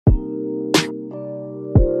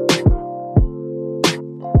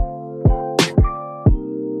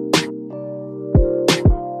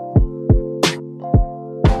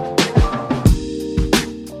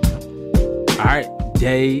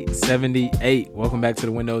day 78. Welcome back to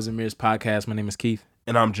the Windows and Mirrors podcast. My name is Keith.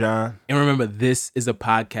 And I'm John. And remember, this is a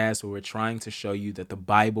podcast where we're trying to show you that the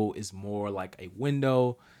Bible is more like a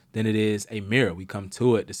window than it is a mirror. We come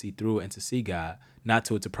to it to see through it and to see God, not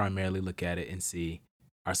to it to primarily look at it and see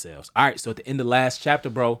ourselves. All right, so at the end of last chapter,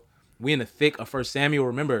 bro, we in the thick of 1 Samuel.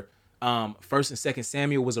 Remember, 1st and 2nd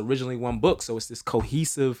Samuel was originally one book, so it's this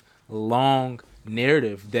cohesive, long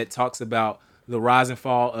narrative that talks about the rise and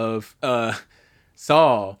fall of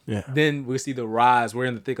Saul. Yeah. Then we see the rise. We're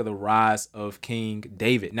in the thick of the rise of King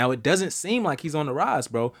David. Now, it doesn't seem like he's on the rise,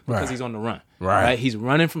 bro, because he's on the run. Right? He's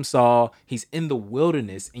running from Saul. He's in the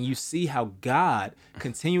wilderness, and you see how God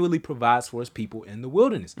continually provides for his people in the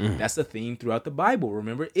wilderness. That's a theme throughout the Bible.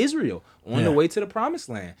 Remember Israel on the way to the promised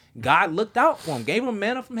land. God looked out for them, gave them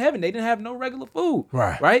manna from heaven. They didn't have no regular food.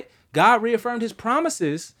 Right? God reaffirmed his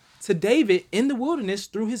promises to David in the wilderness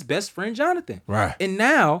through his best friend Jonathan. Right. And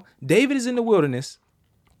now David is in the wilderness,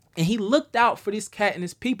 and he looked out for this cat and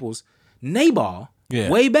his peoples, Nabal,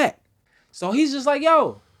 way back. So he's just like,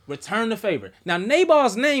 yo, return the favor. Now,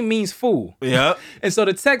 Nabal's name means fool. Yeah. And so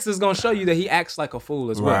the text is going to show you that he acts like a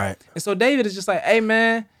fool as well. Right. And so David is just like, hey,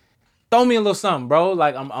 man, throw me a little something, bro.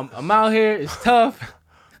 Like, I'm out here. It's tough.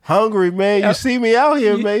 Hungry, man. You see me out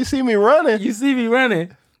here, man. You see me running. You see me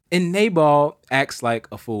running. And Nabal acts like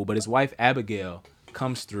a fool, but his wife Abigail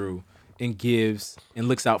comes through and gives and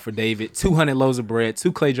looks out for David 200 loaves of bread,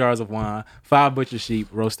 2 clay jars of wine, 5 butcher sheep,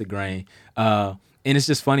 roasted grain. And it's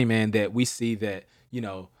just funny, man, that we see that, you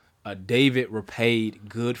know, David repaid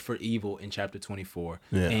good for evil in chapter 24.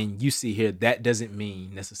 Yeah. And you see here, that doesn't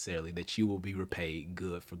mean necessarily that you will be repaid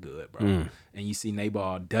good for good, bro. And you see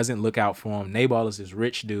Nabal doesn't look out for him. Nabal is this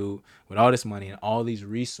rich dude with all this money and all these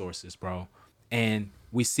resources, bro. And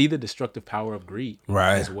we see the destructive power of greed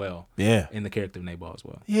as well. Yeah. In the character of Nabal as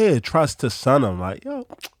well. Yeah, tries to son him. Like, yo,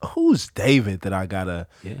 who's David that I gotta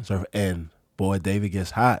serve? And boy, David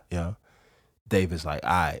gets hot, yo. David's like, all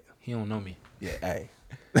right. He don't know me. Yeah, hey.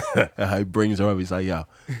 He brings her up. He's like, yo,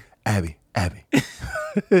 Abby.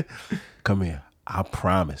 Come here. I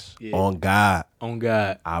promise on God. On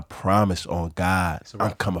God. I promise on God.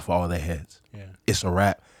 I'm coming for all their heads. Yeah. It's a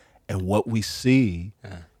wrap. And what we see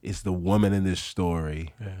is the woman in this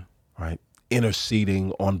story, right,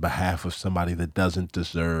 interceding on behalf of somebody that doesn't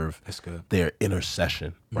deserve their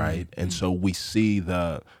intercession, right? And so we see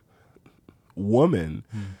the woman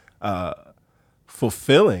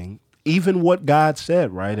fulfilling even what God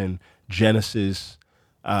said, right? In Genesis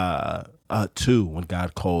 2, when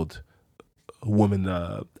God called a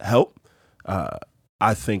woman help,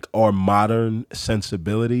 I think our modern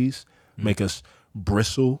sensibilities make us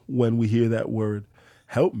bristle when we hear that word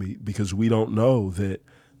help me, because we don't know that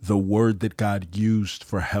the word that God used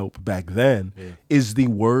for help back then is the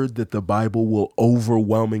word that the Bible will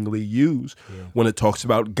overwhelmingly use when it talks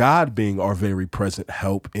about God being our very present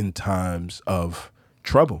help in times of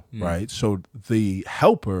trouble, right? So the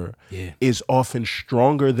helper is often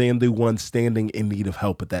stronger than the one standing in need of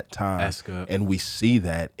help at that time. That's good. And we see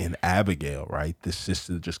that in Abigail, right? This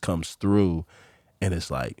sister just comes through and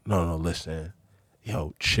it's like, no, listen,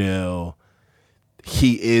 yo, chill.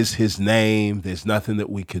 He is his name. There's nothing that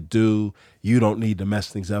we could do. You don't need to mess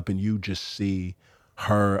things up. And you just see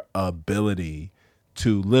her ability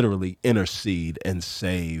to literally intercede and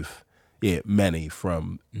save many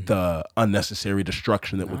from the unnecessary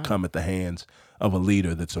destruction that would come at the hands of a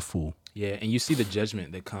leader that's a fool. Yeah, and you see the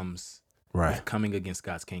judgment that comes with coming against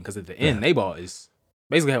God's king. Because at the end, Nabal is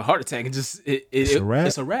basically have a heart attack and just it's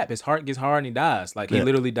a wrap. His heart gets hard and he dies. Like he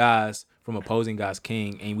literally dies from opposing God's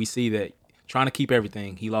king. And we see that trying to keep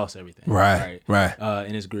everything, he lost everything. Right.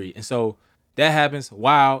 In his greed. And so that happens.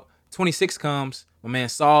 Wow. 26 comes. My man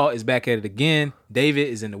Saul is back at it again. David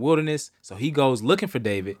is in the wilderness. So he goes looking for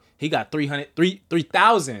David. He got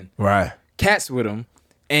 3,000 cats with him.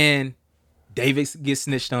 And David gets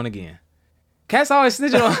snitched on again. Cats always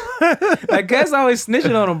snitching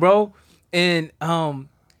on him, bro. And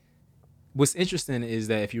what's interesting is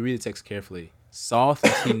that if you read the text carefully, Saul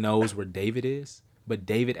thinks he knows where David is, but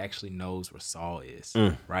David actually knows where Saul is,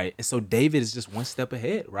 right? And so David is just one step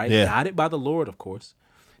ahead, right? Guided by the Lord, of course.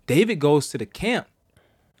 David goes to the camp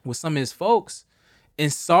with some of his folks,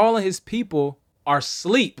 and Saul and his people are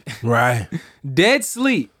asleep. Right. Dead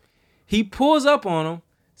sleep. He pulls up on him,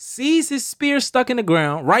 sees his spear stuck in the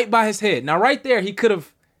ground right by his head. Now, right there, he could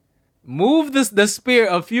have moved the spear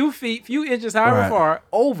a few inches, however far,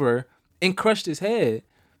 over and crushed his head.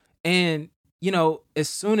 And, you know, as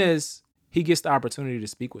soon as he gets the opportunity to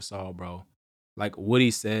speak with Saul, bro, like what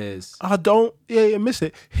he says. Miss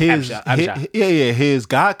it. His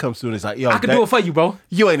God comes through and he's like, yo, I can do it for you, bro.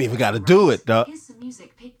 You ain't even got to do it, dog. Here's some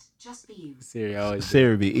music picked Just for you.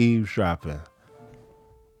 Siri be eavesdropping.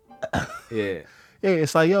 Yeah. Yeah,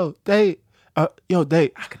 it's like, Dave, I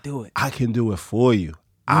could do it. I can do it for you.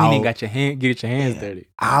 You ain't even got your hands dirty.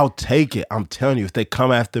 I'll take it. I'm telling you, if they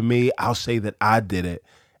come after me, I'll say that I did it.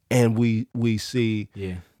 And we see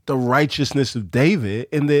the righteousness of David,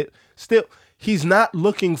 and that still he's not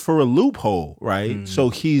looking for a loophole, right?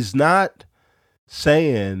 So he's not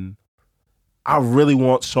saying, I really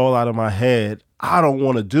want Saul out of my head. I don't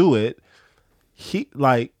want to do it. He's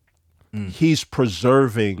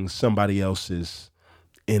preserving somebody else's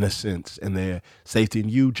innocence and their safety. And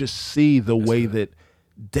you just see the way that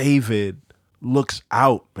David looks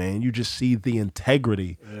out, man. You just see the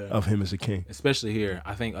integrity of him as a king. Especially here.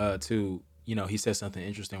 I think, too, he says something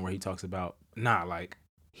interesting where he talks about,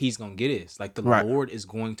 he's going to get this. Like, the Lord is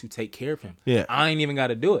going to take care of him. Yeah. I ain't even got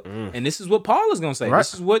to do it. And this is what Paul is going to say. Right.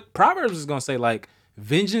 This is what Proverbs is going to say. Like,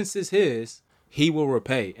 vengeance is his, he will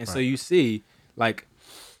repay. And so you see, like,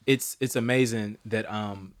 it's amazing that,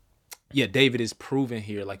 David is proven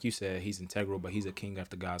here. Like you said, he's integral, but he's a king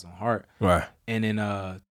after God's own heart. Right. And in,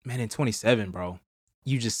 in 27, bro,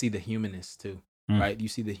 you just see the humanness, too. Right? You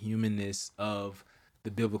see the humanness of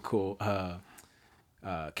the biblical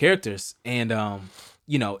characters. And,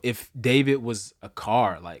 if David was a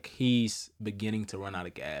car, like, he's beginning to run out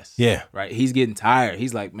of gas. Yeah. Right? He's getting tired.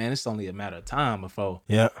 He's like, man, it's only a matter of time before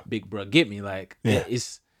big bro get me. Like, it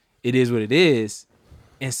is what it is.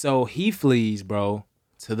 And so he flees, bro,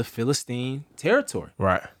 to the Philistine territory.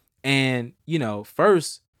 Right. And,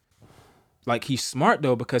 first, like, he's smart,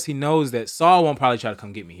 though, because he knows that Saul won't probably try to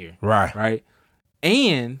come get me here. Right. Right?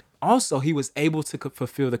 And also, he was able to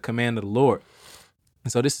fulfill the command of the Lord.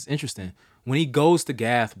 And so this is interesting. When he goes to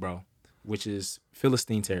Gath, bro, which is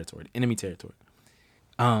Philistine territory, enemy territory,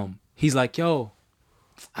 he's like,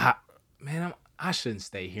 I shouldn't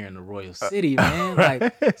stay here in the royal city, man.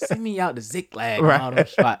 Like, send me out to Ziklag and all those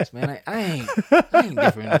spots, man. Like, I ain't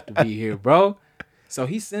different enough to be here, bro. So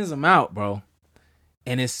he sends them out, bro.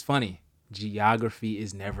 And it's funny. Geography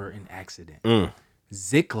is never an accident.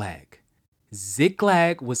 Ziklag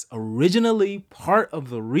was originally part of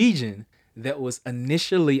the region that was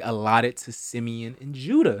initially allotted to Simeon and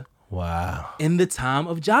Judah. Wow. In the time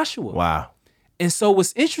of Joshua. Wow. And so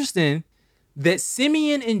what's interesting, that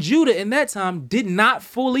Simeon and Judah in that time did not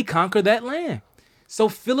fully conquer that land. So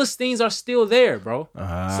Philistines are still there, bro.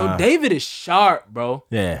 So David is sharp, bro.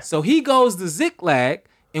 Yeah. So he goes to Ziklag,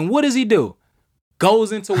 and what does he do?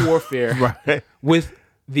 Goes into warfare with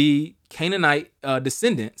the Canaanite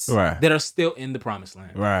descendants that are still in the promised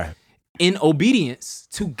land. Right. In obedience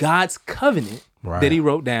to God's covenant that he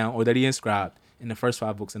wrote down or that he inscribed in the first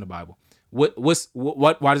 5 books in the Bible.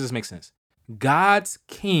 Why does this make sense? God's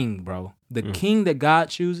king, bro, the king that God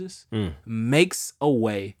chooses, makes a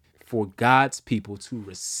way for God's people to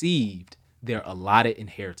receive their allotted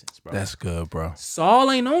inheritance, bro. That's good, bro.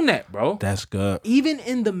 Saul ain't on that, bro. That's good. Even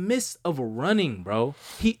in the midst of running, bro,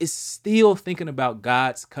 he is still thinking about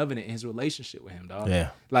God's covenant and his relationship with him, dog. Yeah.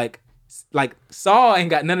 Like Saul ain't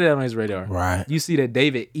got none of that on his radar. Right. You see that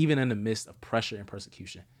David, even in the midst of pressure and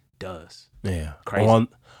persecution, does. Yeah. Crazy.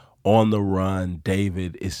 On the run,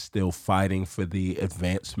 David is still fighting for the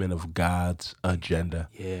advancement of God's agenda.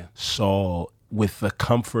 Yeah. Saul, with the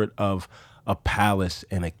comfort of a palace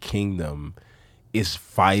and a kingdom, is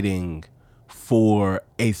fighting for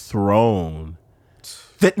a throne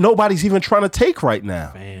that nobody's even trying to take right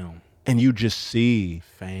now. Fam. And you just see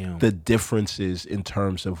Fam. the differences in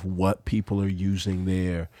terms of what people are using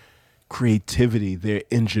their creativity, their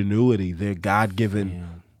ingenuity, their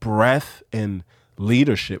God-given breath and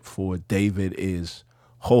leadership for. David is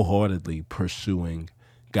wholeheartedly pursuing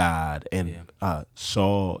God, and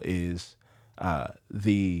Saul is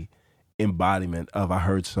the embodiment of, I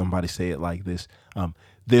heard somebody say it like this,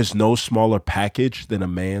 there's no smaller package than a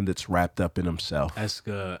man that's wrapped up in himself. That's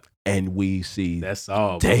good. And we see that's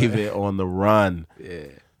all, David on the run,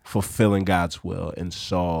 fulfilling God's will, and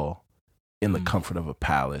Saul in the comfort of a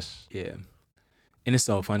palace. Yeah. And it's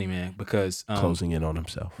so funny, man, because closing in on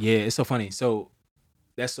himself. Yeah, it's so funny. So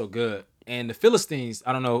that's so good. And the Philistines,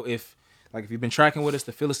 I don't know if you've been tracking with us,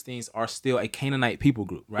 the Philistines are still a Canaanite people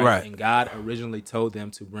group, right? And God originally told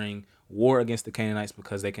them to bring war against the Canaanites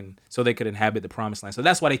because they could inhabit the promised land. So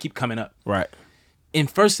that's why they keep coming up. Right. In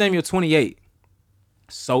 1 Samuel 28,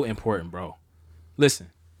 so important, bro.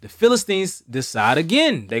 Listen, the Philistines decide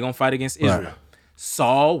again they're going to fight against Israel. Right.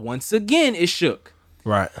 Saul, once again, is shook.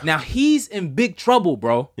 Right. Now, he's in big trouble,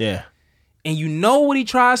 bro. Yeah. And you know what he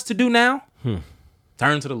tries to do now?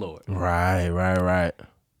 Turn to the Lord. Right.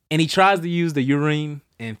 And he tries to use the Urim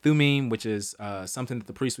and Thummim, which is something that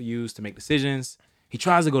the priests would use to make decisions. He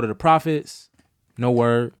tries to go to the prophets. no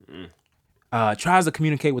word. Tries to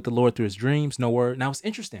communicate with the Lord through his dreams, no word. Now it's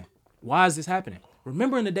interesting. Why is this happening?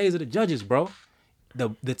 Remember in the days of the judges, bro,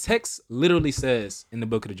 the text literally says in the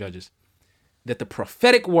book of the Judges that the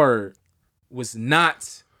prophetic word was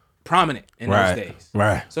not prominent in those days.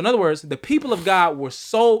 Right. So in other words, the people of God were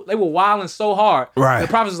wilding so hard. Right. The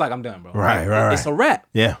prophet was like, I'm done, bro. Right. It's a wrap.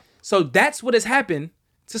 Yeah. So that's what has happened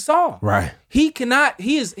to Saul. Right. He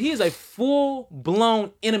is a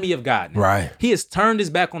full-blown enemy of God now. Right. He has turned his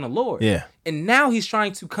back on the Lord. Yeah. And now he's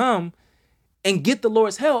trying to come and get the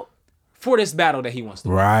Lord's help for this battle that he wants to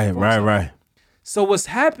win. Right. So what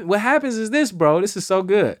happens is this, bro. This is so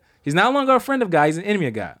good. He's no longer a friend of God. He's an enemy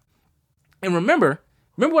of God. And remember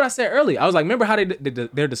what I said earlier. I was like, remember how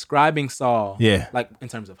they're describing Saul, like in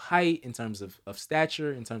terms of height, in terms of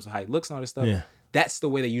stature, in terms of how he looks and all this stuff. Yeah. That's the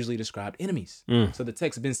way they usually describe enemies. So the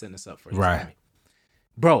text has been setting us up for this. Right.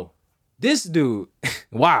 Bro, this dude,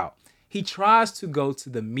 wow. He tries to go to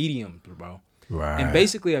the medium, bro. Right. And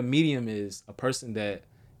basically a medium is a person that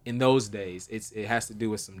in those days, it has to do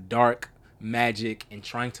with some dark magic and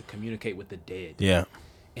trying to communicate with the dead. Yeah.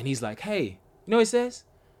 And he's like, hey, you know what he says?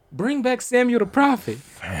 Bring back Samuel the prophet.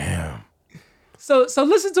 Damn. So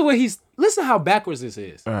listen how backwards this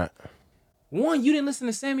is. All right. One, you didn't listen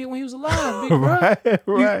to Samuel when he was alive, big bro.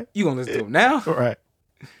 Right. You gonna listen to him now? Right.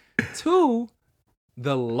 Two,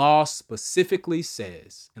 the law specifically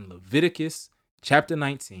says in Leviticus chapter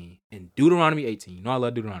 19 and Deuteronomy 18, you know I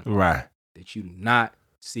love Deuteronomy, right, that you do not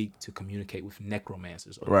seek to communicate with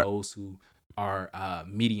necromancers or those who are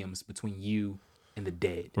mediums between you and the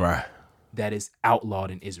dead. Right. That is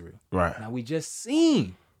outlawed in Israel. Right. Now we just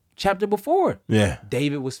seen chapter before. Yeah.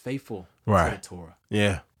 David was faithful to the Torah.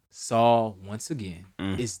 Yeah. Saul, once again,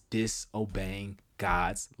 is disobeying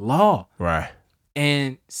God's law. Right.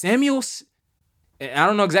 And Samuel, I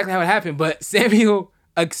don't know exactly how it happened, but Samuel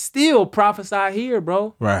still prophesied here,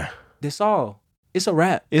 bro. Right. This all. It's a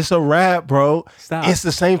wrap. It's a wrap, bro. Stop. It's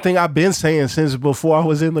the same thing I've been saying since before I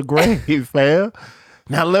was in the grave, fam.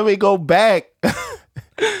 Now let me go back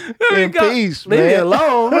in peace, man. Leave me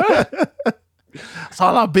alone, bro. That's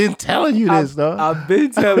all I've been telling you this, though. I've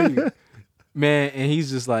been telling you. Man, and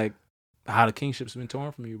he's just like, how the kingship's been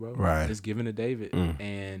torn from you, bro. Right. It's given to David.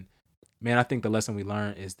 And man, I think the lesson we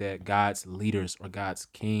learn is that God's leaders or God's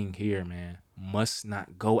king here, man, must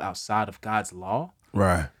not go outside of God's law.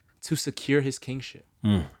 Right. To secure his kingship,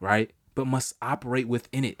 right? But must operate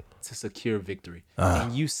within it to secure victory.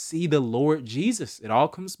 And you see the Lord Jesus. It all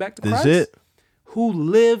comes back to Christ. That's it. Who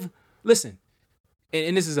listen,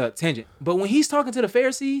 and this is a tangent, but when he's talking to the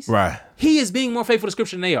Pharisees, right, he is being more faithful to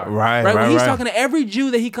Scripture than they are. Right. When he's talking to every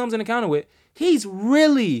Jew that he comes in encounter with, he's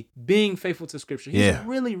really being faithful to Scripture. He's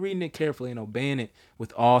really reading it carefully and obeying it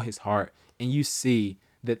with all his heart. And you see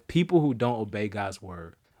that people who don't obey God's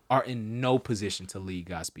word are in no position to lead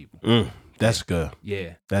God's people. That's good.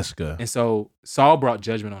 Yeah. That's good. And so Saul brought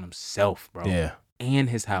judgment on himself, bro. Yeah. And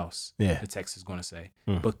his house, the text is going to say,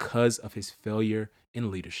 because of his failure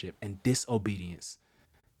in leadership and disobedience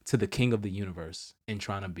to the king of the universe and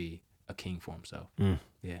trying to be a king for himself.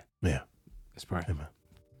 Yeah. Let's pray. Amen.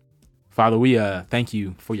 Father, we thank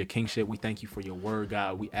you for your kingship. We thank you for your word,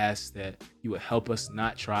 God. We ask that you would help us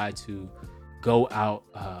not try to go out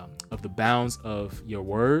of the bounds of your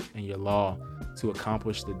word and your law to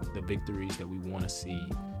accomplish the victories that we want to see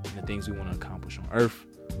and the things we want to accomplish on earth.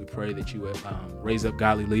 We pray that you would raise up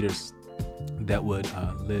godly leaders that would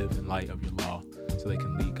live in light of your law so they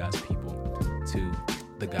can lead God's people to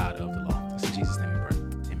the God of the law. It's in Jesus' name we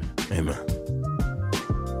pray. Amen. Amen.